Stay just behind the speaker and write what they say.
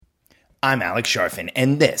I'm Alex Sharfin,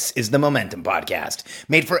 and this is the Momentum Podcast,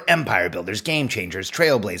 made for empire builders, game changers,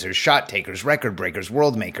 trailblazers, shot takers, record breakers,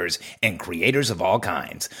 world makers, and creators of all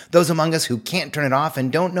kinds. Those among us who can't turn it off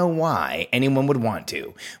and don't know why anyone would want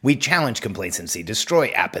to. We challenge complacency, destroy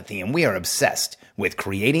apathy, and we are obsessed with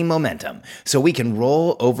creating momentum so we can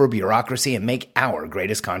roll over bureaucracy and make our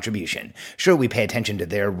greatest contribution. Sure, we pay attention to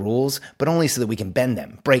their rules, but only so that we can bend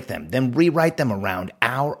them, break them, then rewrite them around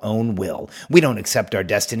our own will. We don't accept our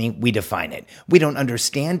destiny, we define it. We don't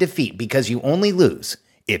understand defeat because you only lose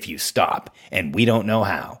if you stop, and we don't know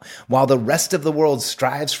how. While the rest of the world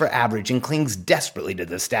strives for average and clings desperately to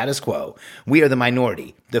the status quo, we are the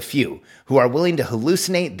minority, the few, who are willing to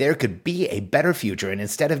hallucinate there could be a better future, and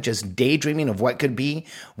instead of just daydreaming of what could be,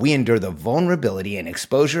 we endure the vulnerability and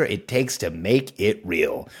exposure it takes to make it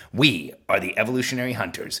real. We are the evolutionary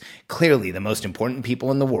hunters, clearly the most important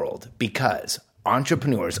people in the world, because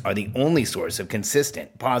entrepreneurs are the only source of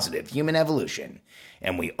consistent, positive human evolution,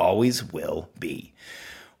 and we always will be.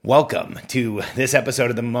 Welcome to this episode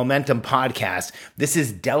of the Momentum Podcast. This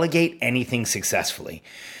is Delegate Anything Successfully.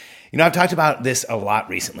 You know, I've talked about this a lot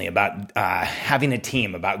recently, about having a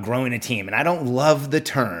team, about growing a team, and I don't love the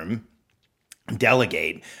term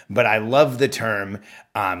delegate, but I love the term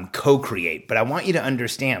co-create. But I want you to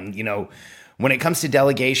understand, you know, when it comes to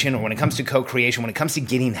delegation or when it comes to co-creation, when it comes to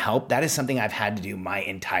getting help, that is something I've had to do my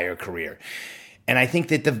entire career. And I think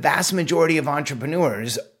that the vast majority of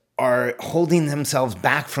entrepreneurs are holding themselves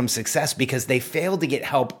back from success because they fail to get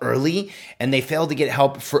help early and they fail to get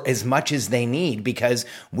help for as much as they need because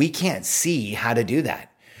we can't see how to do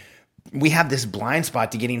that. We have this blind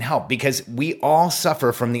spot to getting help because we all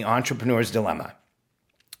suffer from the entrepreneur's dilemma.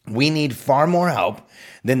 We need far more help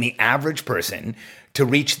than the average person to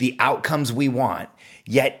reach the outcomes we want,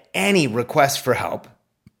 yet any request for help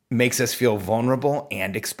makes us feel vulnerable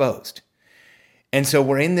and exposed. And so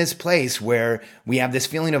we're in this place where we have this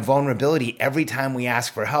feeling of vulnerability every time we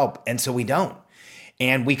ask for help, and so we don't.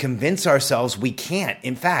 And we convince ourselves we can't.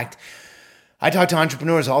 In fact, I talk to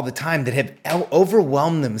entrepreneurs all the time that have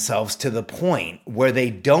overwhelmed themselves to the point where they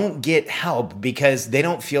don't get help because they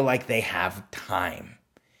don't feel like they have time.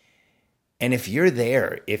 And if you're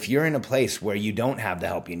there, if you're in a place where you don't have the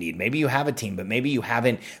help you need, maybe you have a team, but maybe you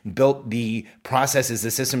haven't built the processes, the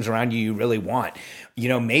systems around you really want. You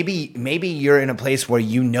know, maybe you're in a place where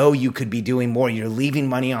you know you could be doing more. You're leaving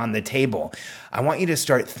money on the table. I want you to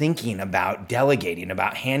start thinking about delegating,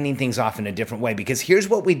 about handing things off in a different way, because here's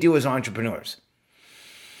what we do as entrepreneurs.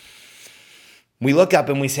 We look up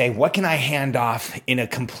and we say, what can I hand off in a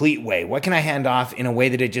complete way? What can I hand off in a way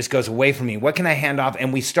that it just goes away from me? What can I hand off?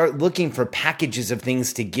 And we start looking for packages of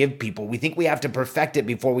things to give people. We think we have to perfect it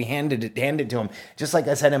before we hand it to them. Just like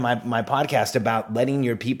I said in my podcast about letting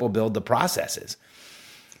your people build the processes.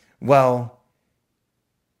 Well,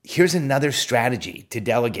 here's another strategy to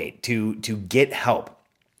delegate, to get help.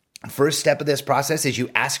 First step of this process is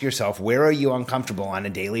you ask yourself, where are you uncomfortable on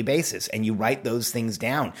a daily basis? And you write those things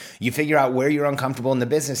down. You figure out where you're uncomfortable in the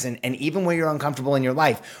business and even where you're uncomfortable in your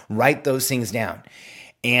life, write those things down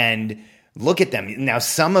and look at them. Now,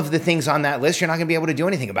 some of the things on that list, you're not going to be able to do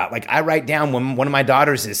anything about. Like I write down when one of my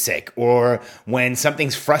daughters is sick or when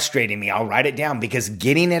something's frustrating me, I'll write it down because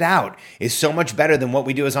getting it out is so much better than what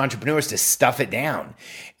we do as entrepreneurs to stuff it down.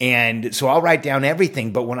 And so I'll write down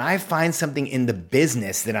everything. But when I find something in the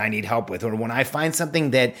business that I need help with, or when I find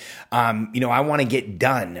something that, I want to get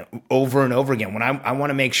done over and over again, when I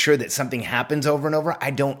want to make sure that something happens over and over,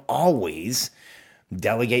 I don't always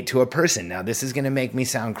delegate to a person. Now, this is going to make me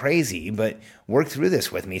sound crazy, but work through this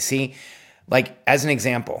with me. See, like as an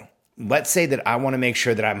example, let's say that I want to make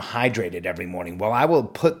sure that I'm hydrated every morning. Well, I'll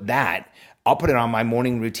put it on my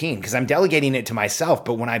morning routine because I'm delegating it to myself.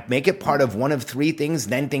 But when I make it part of one of three things,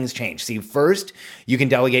 then things change. See, first, you can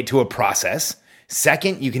delegate to a process.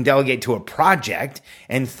 Second, you can delegate to a project.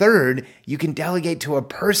 And third, you can delegate to a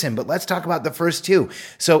person. But let's talk about the first two.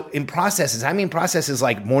 So in processes, I mean processes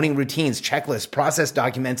like morning routines, checklists, process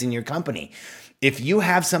documents in your company. If you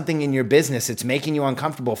have something in your business that's making you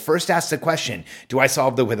uncomfortable, first ask the question, do I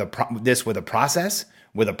solve this with a process,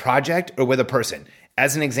 with a project, or with a person?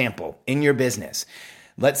 As an example, in your business,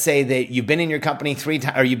 let's say that you've been in your company 3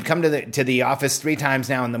 times, or you've come to the office 3 times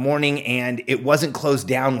now in the morning and it wasn't closed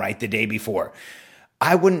down right the day before.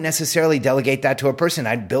 I wouldn't necessarily delegate that to a person.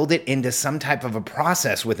 I'd build it into some type of a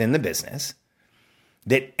process within the business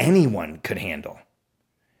that anyone could handle.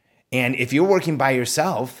 And if you're working by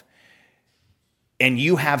yourself and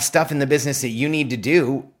you have stuff in the business that you need to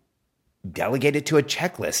do, delegate it to a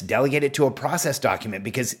checklist, delegate it to a process document,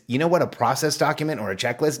 because you know what a process document or a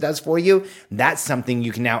checklist does for you? That's something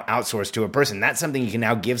you can now outsource to a person. That's something you can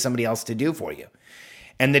now give somebody else to do for you.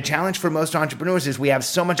 And the challenge for most entrepreneurs is we have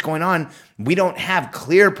so much going on. We don't have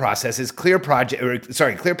clear processes, clear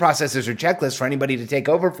processes or checklists for anybody to take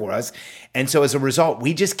over for us. And so as a result,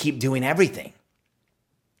 we just keep doing everything.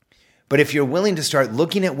 But if you're willing to start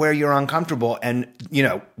looking at where you're uncomfortable and,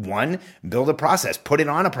 one, build a process, put it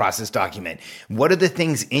on a process document. What are the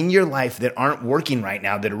things in your life that aren't working right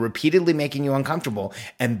now that are repeatedly making you uncomfortable,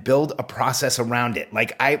 and build a process around it?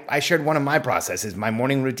 Like I shared one of my processes, my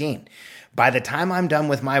morning routine. By the time I'm done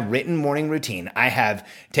with my written morning routine, I have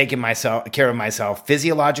taken care of myself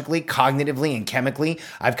physiologically, cognitively, and chemically.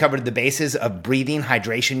 I've covered the bases of breathing,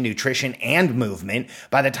 hydration, nutrition, and movement.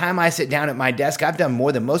 By the time I sit down at my desk, I've done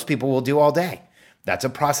more than most people will do all day. That's a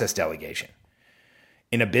process delegation.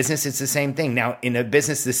 In a business, it's the same thing. Now, in a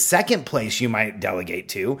business, the second place you might delegate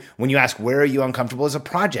to, when you ask, where are you uncomfortable, is a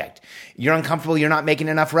project. You're uncomfortable, you're not making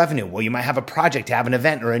enough revenue. Well, you might have a project to have an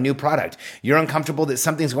event or a new product. You're uncomfortable that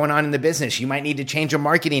something's going on in the business. You might need to change a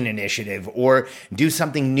marketing initiative or do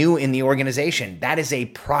something new in the organization. That is a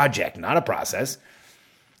project, not a process.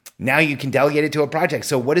 Now you can delegate it to a project.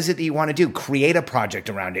 So what is it that you want to do? Create a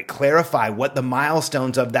project around it. Clarify what the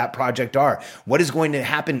milestones of that project are. What is going to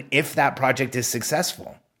happen if that project is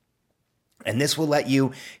successful? And this will let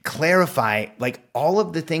you clarify, like, all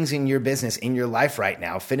of the things in your business, in your life right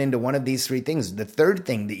now fit into one of these three things. The third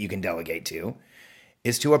thing that you can delegate to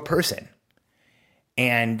is to a person.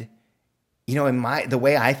 And the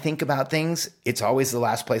way I think about things, it's always the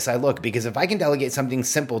last place I look, because if I can delegate something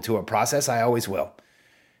simple to a process, I always will.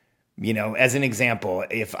 As an example,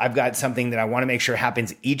 if I've got something that I want to make sure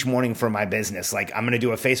happens each morning for my business, like I'm going to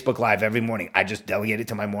do a Facebook Live every morning, I just delegate it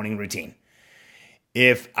to my morning routine.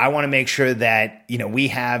 If I want to make sure that, we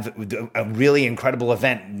have a really incredible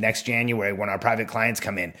event next January when our private clients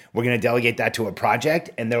come in, we're going to delegate that to a project,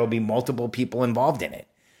 and there will be multiple people involved in it.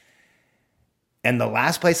 And the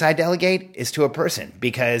last place I delegate is to a person,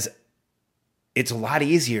 because it's a lot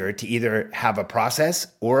easier to either have a process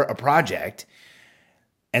or a project.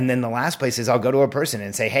 And then the last place is I'll go to a person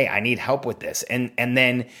and say, hey, I need help with this. And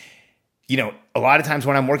then, a lot of times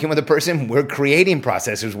when I'm working with a person, we're creating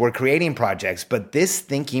processes, we're creating projects, but this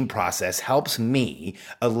thinking process helps me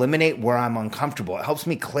eliminate where I'm uncomfortable. It helps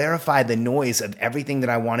me clarify the noise of everything that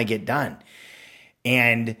I want to get done.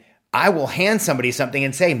 And I will hand somebody something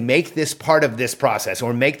and say, make this part of this process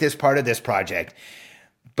or make this part of this project.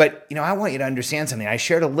 But, I want you to understand something. I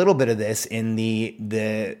shared a little bit of this in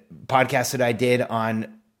the podcast that I did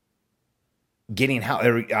on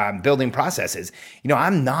building processes.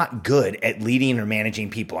 I'm not good at leading or managing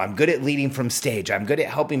people. I'm good at leading from stage. I'm good at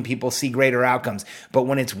helping people see greater outcomes. But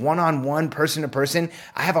when it's one-on-one, person to person,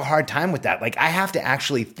 I have a hard time with that. Like, I have to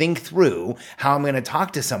actually think through how I'm going to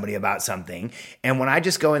talk to somebody about something. And when I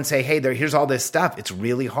just go and say, hey, here's all this stuff, it's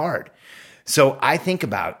really hard. So I think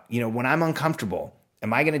about, when I'm uncomfortable,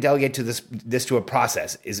 am I going to delegate to this to a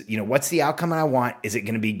process? Is, what's the outcome I want? Is it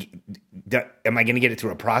going to be, am I going to get it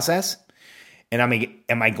through a process? And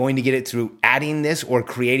am I going to get it through adding this or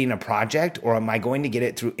creating a project, or am I going to get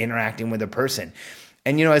it through interacting with a person?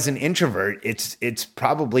 And, as an introvert, it's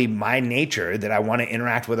probably my nature that I want to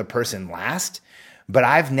interact with a person last, but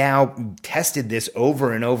I've now tested this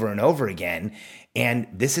over and over and over again. And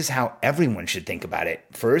this is how everyone should think about it.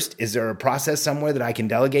 First, is there a process somewhere that I can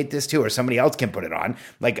delegate this to, or somebody else can put it on?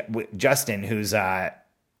 Like Justin, who's on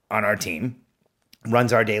our team,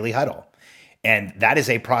 runs our daily huddle. And that is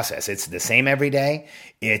a process. It's the same every day.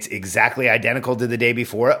 It's exactly identical to the day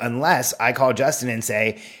before, unless I call Justin and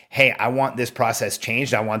say, hey, I want this process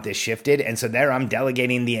changed. I want this shifted. And so there I'm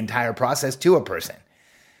delegating the entire process to a person.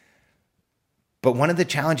 But one of the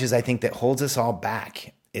challenges I think that holds us all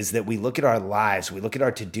back is that we look at our lives, we look at our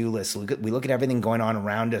to-do lists, we look at everything going on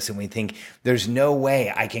around us, and we think there's no way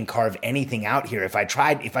I can carve anything out here. If I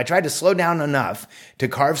tried to slow down enough to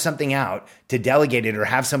carve something out, to delegate it or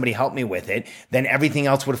have somebody help me with it, then everything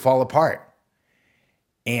else would fall apart.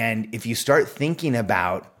 And if you start thinking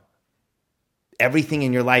about everything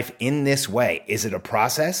in your life in this way, is it a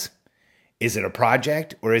process? Is it a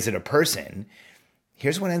project? Or is it a person?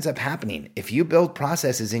 Here's what ends up happening. If you build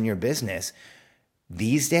processes in your business,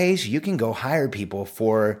 these days, you can go hire people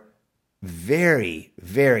for very,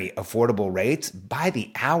 very affordable rates by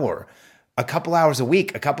the hour, a couple hours a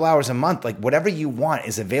week, a couple hours a month, like whatever you want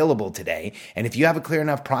is available today. And if you have a clear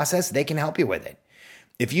enough process, they can help you with it.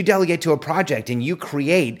 If you delegate to a project and you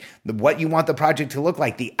create what you want the project to look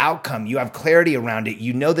like, the outcome, you have clarity around it,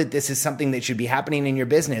 you know that this is something that should be happening in your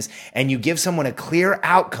business, and you give someone a clear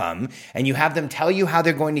outcome and you have them tell you how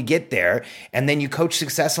they're going to get there, and then you coach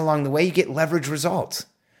success along the way, you get leverage results.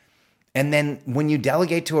 And then when you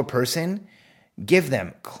delegate to a person, give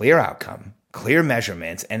them clear outcome, clear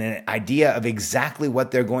measurements and an idea of exactly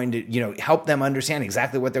what they're going to, help them understand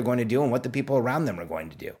exactly what they're going to do and what the people around them are going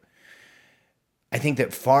to do. I think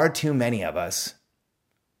that far too many of us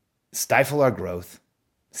stifle our growth,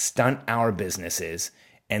 stunt our businesses,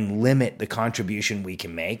 and limit the contribution we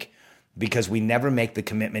can make because we never make the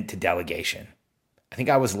commitment to delegation. I think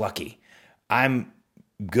I was lucky. I'm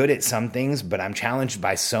good at some things, but I'm challenged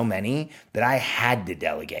by so many that I had to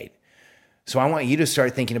delegate. So I want you to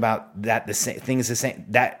start thinking about that the same thing is the same,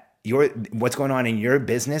 that what's going on in your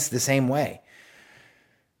business the same way.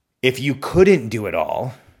 If you couldn't do it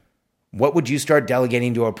all, what would you start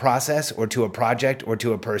delegating to a process or to a project or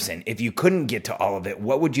to a person? If you couldn't get to all of it,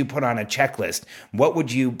 what would you put on a checklist? What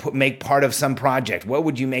would you make part of some project? What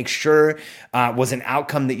would you make sure was an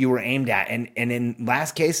outcome that you were aimed at? And in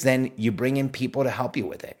last case, then you bring in people to help you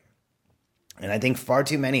with it. And I think far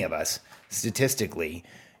too many of us, statistically,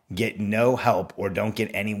 get no help or don't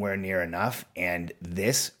get anywhere near enough. And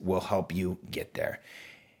this will help you get there.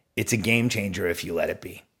 It's a game changer if you let it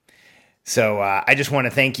be. So I just want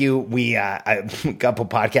to thank you. A couple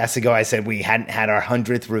podcasts ago, I said we hadn't had our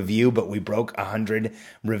 100th review, but we broke 100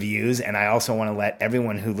 reviews. And I also want to let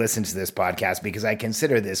everyone who listens to this podcast, because I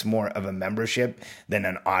consider this more of a membership than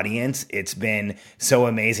an audience. It's been so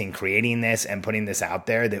amazing creating this and putting this out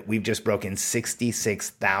there that we've just broken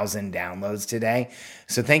 66,000 downloads today.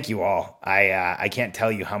 So thank you all. I can't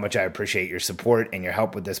tell you how much I appreciate your support and your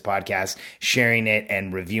help with this podcast, sharing it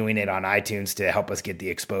and reviewing it on iTunes to help us get the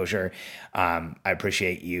exposure. I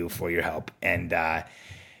appreciate you for your help. And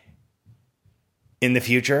in the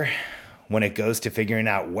future, when it goes to figuring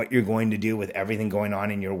out what you're going to do with everything going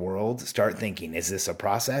on in your world, start thinking, is this a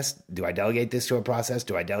process? Do I delegate this to a process?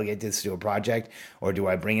 Do I delegate this to a project? Or do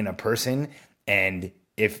I bring in a person? And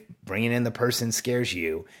if bringing in the person scares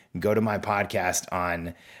you, go to my podcast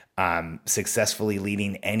on successfully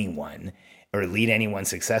leading anyone, or lead anyone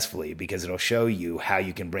successfully, because it'll show you how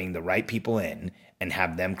you can bring the right people in and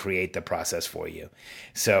have them create the process for you.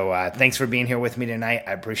 So thanks for being here with me tonight.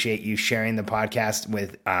 I appreciate you sharing the podcast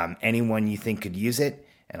with anyone you think could use it,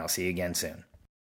 and I'll see you again soon.